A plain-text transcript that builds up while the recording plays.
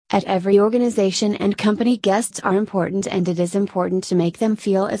At every organization and company, guests are important, and it is important to make them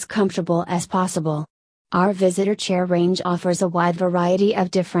feel as comfortable as possible. Our visitor chair range offers a wide variety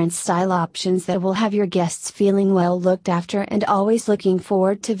of different style options that will have your guests feeling well looked after and always looking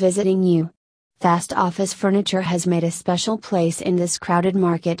forward to visiting you. Fast Office Furniture has made a special place in this crowded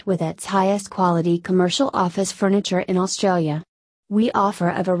market with its highest quality commercial office furniture in Australia. We offer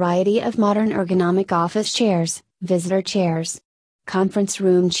a variety of modern ergonomic office chairs, visitor chairs, conference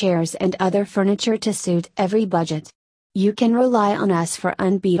room chairs, and other furniture to suit every budget. You can rely on us for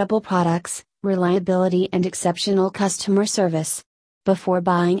unbeatable products, reliability, and exceptional customer service. Before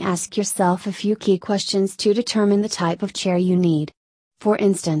buying, ask yourself a few key questions to determine the type of chair you need. For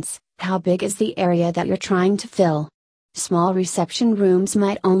instance, how big is the area that you're trying to fill? Small reception rooms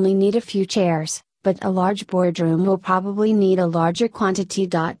might only need a few chairs, but a large boardroom will probably need a larger quantity.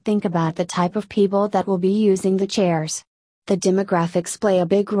 Think about the type of people that will be using the chairs. The demographics play a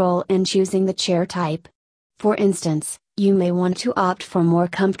big role in choosing the chair type. For instance, you may want to opt for more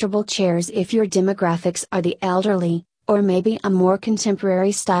comfortable chairs if your demographics are the elderly, or maybe a more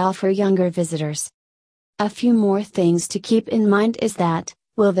contemporary style for younger visitors. A few more things to keep in mind is that,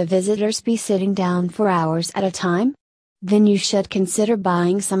 will the visitors be sitting down for hours at a time? Then you should consider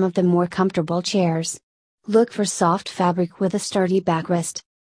buying some of the more comfortable chairs. Look for soft fabric with a sturdy backrest.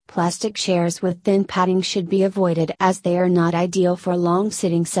 Plastic chairs with thin padding should be avoided as they are not ideal for long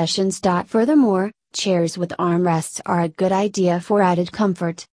sitting sessions. Furthermore, chairs with armrests are a good idea for added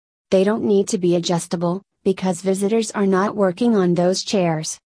comfort. They don't need to be adjustable, because visitors are not working on those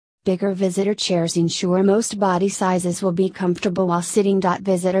chairs. Bigger visitor chairs ensure most body sizes will be comfortable while sitting.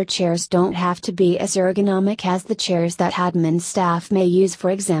 Visitor chairs don't have to be as ergonomic as the chairs that admin staff may use,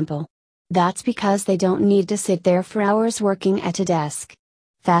 for example. That's because they don't need to sit there for hours working at a desk.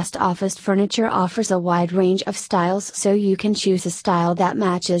 Fast Office Furniture offers a wide range of styles, so you can choose a style that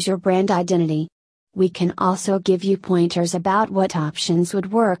matches your brand identity. We can also give you pointers about what options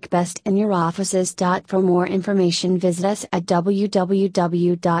would work best in your offices. For more information, visit us at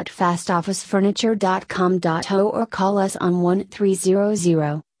www.fastofficefurniture.com. or call us on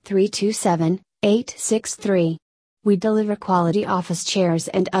 1300-327-863. We deliver quality office chairs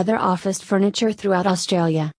and other office furniture throughout Australia.